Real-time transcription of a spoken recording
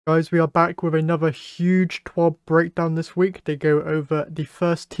Guys, we are back with another huge TWAB breakdown this week. They go over the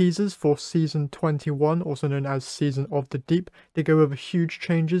first teasers for Season 21, also known as Season of the Deep. They go over huge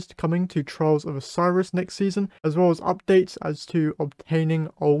changes coming to Trials of Osiris next season, as well as updates as to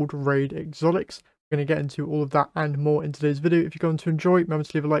obtaining old raid exotics. We're going to get into all of that and more in today's video. If you're going to enjoy, remember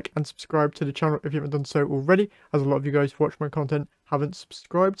to leave a like and subscribe to the channel if you haven't done so already, as a lot of you guys who watch my content haven't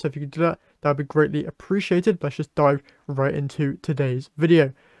subscribed. So if you could do that, that would be greatly appreciated. Let's just dive right into today's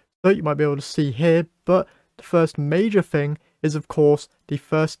video. So you might be able to see here, but the first major thing is, of course, the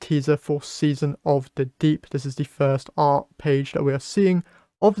first teaser for Season of the Deep. This is the first art page that we are seeing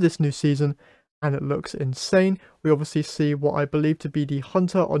of this new season, and it looks insane. We obviously see what I believe to be the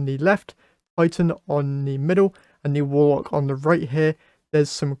Hunter on the left, Titan on the middle, and the Warlock on the right here.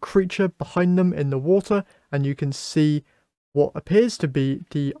 There's some creature behind them in the water, and you can see what appears to be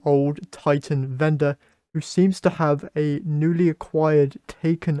the old Titan vendor, who seems to have a newly acquired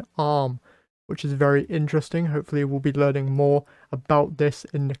taken arm, which is very interesting. Hopefully we'll be learning more about this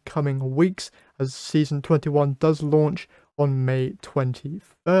in the coming weeks, as Season 21 does launch on May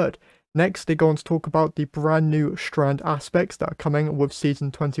 23rd. Next, they go on to talk about the brand new Strand aspects that are coming with Season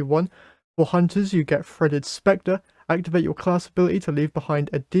 21. For hunters, you get Threaded Spectre. Activate your class ability to leave behind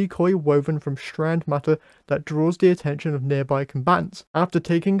a decoy woven from strand matter that draws the attention of nearby combatants. After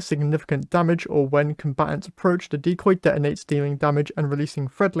taking significant damage or when combatants approach, the decoy detonates, dealing damage and releasing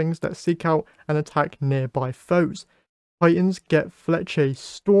threadlings that seek out and attack nearby foes. Titans get Fletcher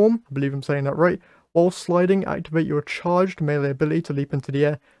Storm, I believe I'm saying that right. While sliding, activate your charged melee ability to leap into the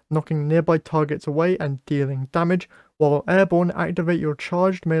air, knocking nearby targets away and dealing damage. While airborne, activate your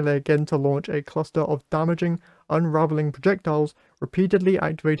charged melee again to launch a cluster of damaging, unraveling projectiles. Repeatedly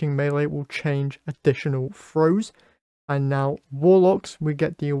activating melee will change additional throws. And now Warlocks, we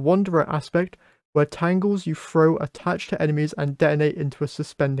get the Wanderer aspect, where tangles you throw attach to enemies and detonate into a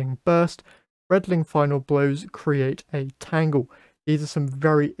suspending burst. Threadling final blows create a tangle. These are some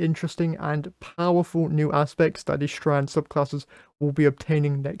very interesting and powerful new aspects that the Strand subclasses will be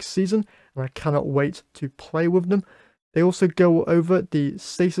obtaining next season, and I cannot wait to play with them. They also go over the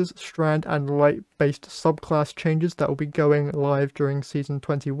Stasis, Strand and Light-based subclass changes that will be going live during Season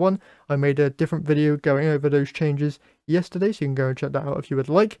 21. I made a different video going over those changes yesterday, so you can go and check that out if you would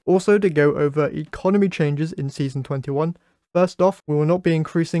like. Also, to go over economy changes in Season 21. First off, we will not be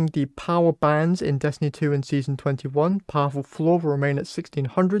increasing the power bands in Destiny 2 in Season 21. Powerful floor will remain at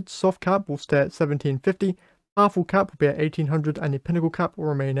 1600, soft cap will stay at 1750, powerful cap will be at 1800, and the pinnacle cap will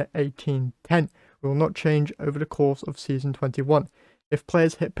remain at 1810. We will not change over the course of Season 21. If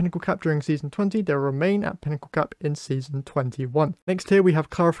players hit pinnacle cap during Season 20, they will remain at pinnacle cap in Season 21. Next here we have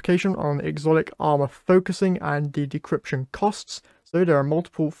clarification on exotic armor focusing and the decryption costs. So there are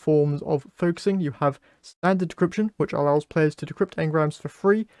multiple forms of focusing. You have standard decryption, which allows players to decrypt engrams for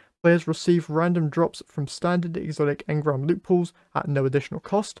free. Players receive random drops from standard exotic engram loot pools at no additional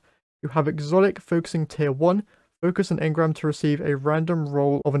cost. You have exotic focusing tier 1. Focus an engram to receive a random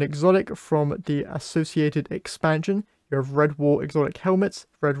roll of an exotic from the associated expansion. You have Red War exotic helmets,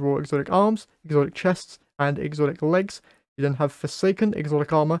 Red War exotic arms, exotic chests, and exotic legs. You then have Forsaken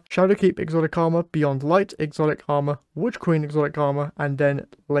exotic armor, Shadowkeep exotic armor, Beyond Light exotic armor, Witch Queen exotic armor, and then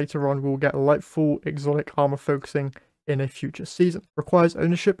later on we'll get Lightfall exotic armor focusing in a future season. Requires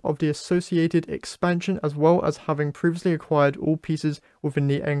ownership of the associated expansion as well as having previously acquired all pieces within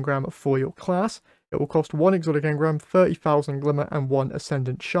the engram for your class. It will cost 1 exotic engram, 30,000 glimmer, and 1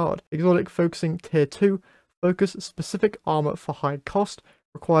 ascendant shard. Exotic focusing tier 2. Focus specific armor for high cost.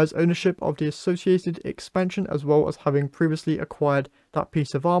 Requires ownership of the associated expansion as well as having previously acquired that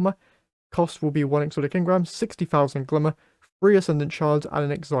piece of armor. Cost will be 1 exotic engram, 60,000 glimmer, 3 ascendant shards, and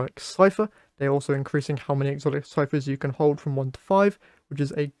an exotic cipher. They're also increasing how many exotic ciphers you can hold from 1 to 5, which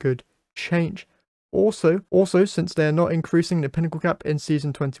is a good change. Also, since they are not increasing the pinnacle cap in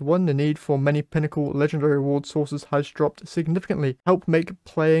Season 21, the need for many pinnacle legendary reward sources has dropped significantly. Help make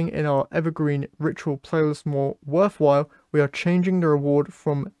playing in our evergreen ritual playlist more worthwhile, we are changing the reward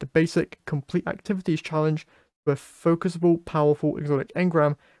from the basic complete activities challenge to a focusable powerful exotic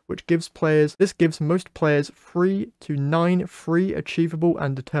engram, which gives most players 3 to 9 free achievable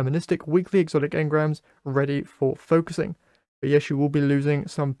and deterministic weekly exotic engrams ready for focusing. But yes, you will be losing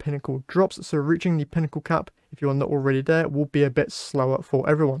some pinnacle drops, so reaching the pinnacle cap, if you are not already there, will be a bit slower for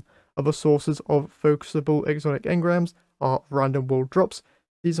everyone. Other sources of focusable exotic engrams are random world drops,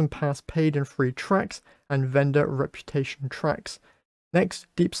 season pass paid and free tracks, and vendor reputation tracks. Next,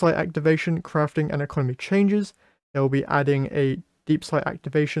 deep sight activation, crafting, and economy changes. They will be adding a deep sight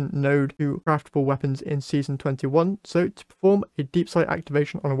activation node to craftable weapons in Season 21. So to perform a deep sight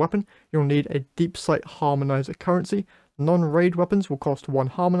activation on a weapon, you'll need a deep sight harmonizer currency. Non-raid weapons will cost 1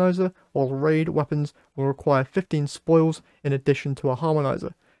 harmonizer, while raid weapons will require 15 spoils in addition to a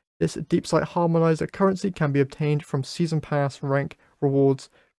harmonizer. This deep sight harmonizer currency can be obtained from season pass rank rewards,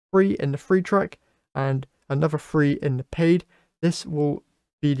 free in the free track and another free in the paid. This will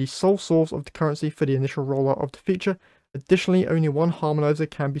be the sole source of the currency for the initial rollout of the feature. Additionally, only one harmonizer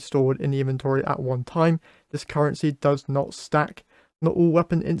can be stored in the inventory at one time. This currency does not stack. Not all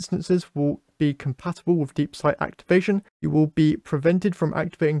weapon instances will be compatible with deep sight activation. You will be prevented from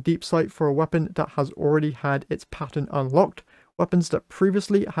activating deep sight for a weapon that has already had its pattern unlocked. Weapons that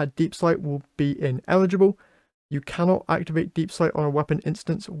previously had deep sight will be ineligible. You cannot activate deep sight on a weapon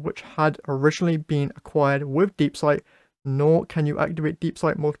instance which had originally been acquired with deep sight, nor can you activate deep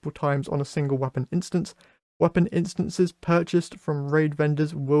sight multiple times on a single weapon instance. Weapon instances purchased from raid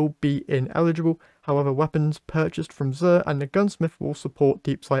vendors will be ineligible. However, weapons purchased from Xur and the gunsmith will support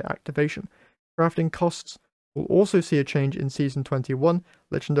deep sight activation. Crafting costs will also see a change in Season 21.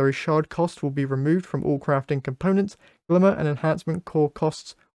 Legendary shard cost will be removed from all crafting components. Glimmer and enhancement core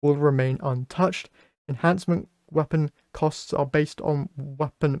costs will remain untouched. Enhancement weapon costs are based on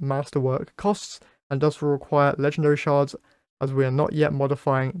weapon masterwork costs and thus will require legendary shards, as we are not yet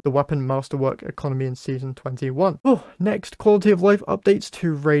modifying the weapon masterwork economy in Season 21. Next, quality of life updates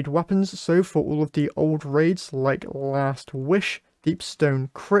to raid weapons. So for all of the old raids like Last Wish,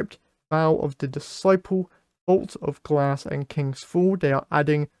 Deepstone Crypt, Vow of the Disciple, Vault of Glass and King's Fall, they are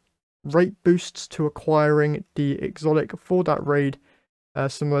adding rate boosts to acquiring the exotic for that raid,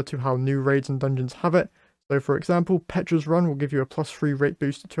 similar to how new raids and dungeons have it. So for example, Petra's Run will give you a +3 rate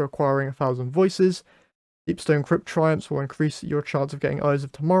boost to acquiring 1,000 voices. Deepstone Crypt Triumphs will increase your chance of getting Eyes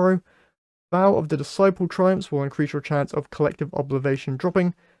of Tomorrow. Vow of the Disciple Triumphs will increase your chance of Collective Oblivation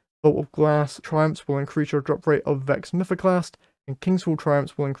dropping. Vault of Glass Triumphs will increase your drop rate of Vex Mythoclast. And Kingsfall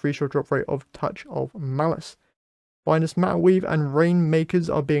Triumphs will increase your drop rate of Touch of Malice. Finest Matterweave and Rainmakers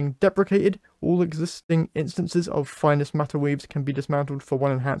are being deprecated. All existing instances of Finest Matterweaves can be dismantled for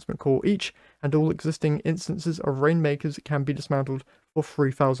 1 enhancement core each, and all existing instances of Rainmakers can be dismantled for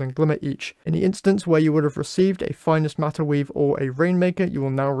 3,000 Glimmer each. In the instance where you would have received a Finest Matterweave or a Rainmaker, you will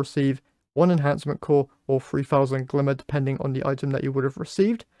now receive 1 enhancement core or 3,000 Glimmer depending on the item that you would have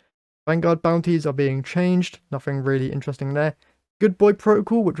received. Vanguard bounties are being changed, nothing really interesting there. Good Boy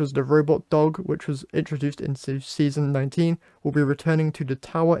Protocol, which was the robot dog which was introduced into Season 19, will be returning to the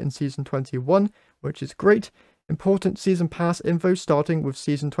tower in Season 21, which is great. Important Season Pass info starting with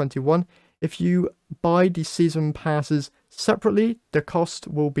Season 21. If you buy the Season Passes separately, the cost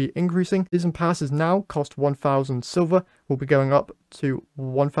will be increasing. Season Passes now cost 1,000 silver, will be going up to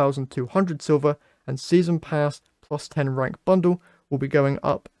 1,200 silver, and Season Pass plus 10 rank bundle will be going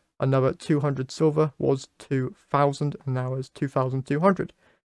up another 200 silver, was 2,000 and now is 2,200.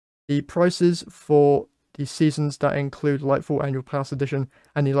 The prices for the seasons that include Lightfall Annual Pass Edition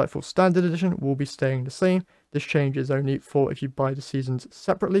and the Lightfall Standard Edition will be staying the same. This change is only for if you buy the seasons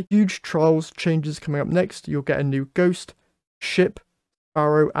separately. Huge Trials changes coming up next. You'll get a new Ghost, Ship,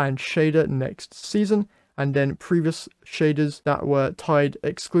 Sparrow and Shader next season. And then previous shaders that were tied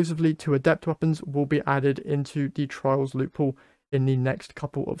exclusively to Adept weapons will be added into the Trials loot pool in the next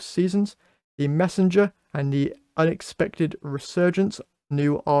couple of seasons. The Messenger and the Unexpected Resurgence,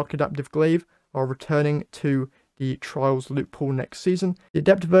 new Arc Adaptive Glaive, are returning to the Trials loot pool next season. The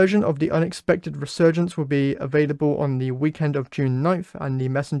Adept version of the Unexpected Resurgence will be available on the weekend of June 9th, and the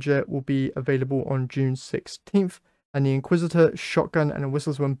Messenger will be available on June 16th, and the Inquisitor, Shotgun, and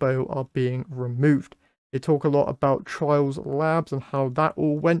Whistleswind Bow are being removed. They talk a lot about Trials Labs and how that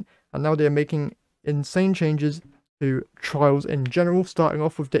all went, and now they're making insane changes to Trials in general, starting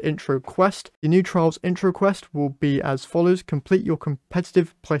off with the intro quest. The new Trials intro quest will be as follows: complete your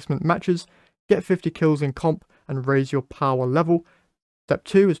competitive placement matches, get 50 kills in comp, and raise your power level. Step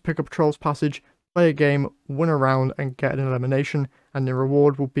 2 is pick up Trials Passage, play a game, win a round, and get an elimination, and the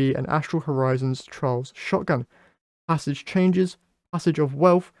reward will be an Astral Horizons Trials Shotgun. Passage changes: Passage of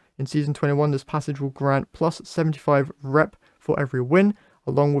Wealth. In Season 21, this passage will grant plus 75 rep for every win,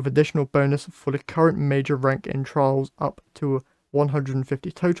 along with additional bonus for the current major rank in Trials up to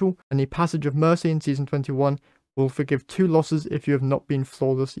 150 total. And the Passage of Mercy in Season 21 will forgive 2 losses if you have not been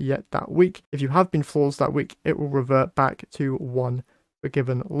flawless yet that week. If you have been flawless that week, it will revert back to 1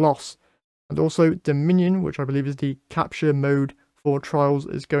 forgiven loss. And also Dominion, which I believe is the capture mode for Trials,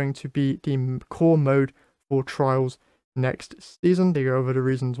 is going to be the core mode for Trials next season. They go over the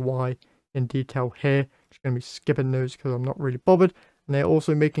reasons why in detail here. Just going to be skipping those because I'm not really bothered. And they're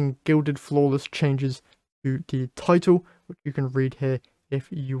also making Gilded Flawless changes to the title, which you can read here if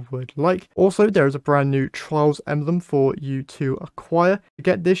you would like. Also, there is a brand new Trials emblem for you to acquire. To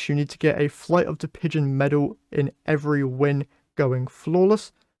get this, you need to get a Flight of the Pigeon medal in every win going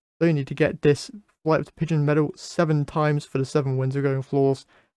flawless. So you need to get this Flight of the Pigeon medal 7 times for the 7 wins of going flawless,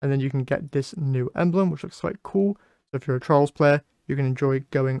 and then you can get this new emblem, which looks quite cool. So if you're a Trials player, you can enjoy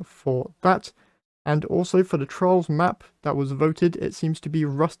going for that. And also for the Trials map that was voted, it seems to be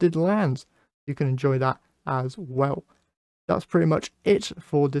Rusted Lands. You can enjoy that as well. That's pretty much it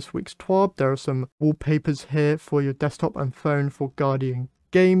for this week's TWAB. There are some wallpapers here for your desktop and phone for Guardian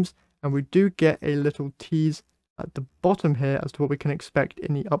Games, and we do get a little tease at the bottom here as to what we can expect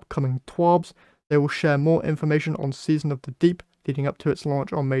in the upcoming TWABs. They will share more information on Season of the Deep leading up to its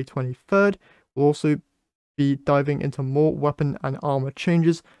launch on May 23rd. We'll also be diving into more weapon and armor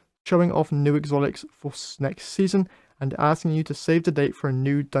changes, showing off new exotics for next season, and asking you to save the date for a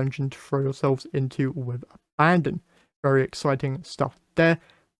new dungeon to throw yourselves into with abandon. Very exciting stuff there.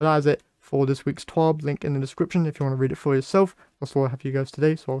 But that is it for this week's TWAB. Link in the description if you want to read it for yourself. That's all I have for you guys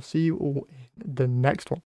today, so I'll see you all in the next one.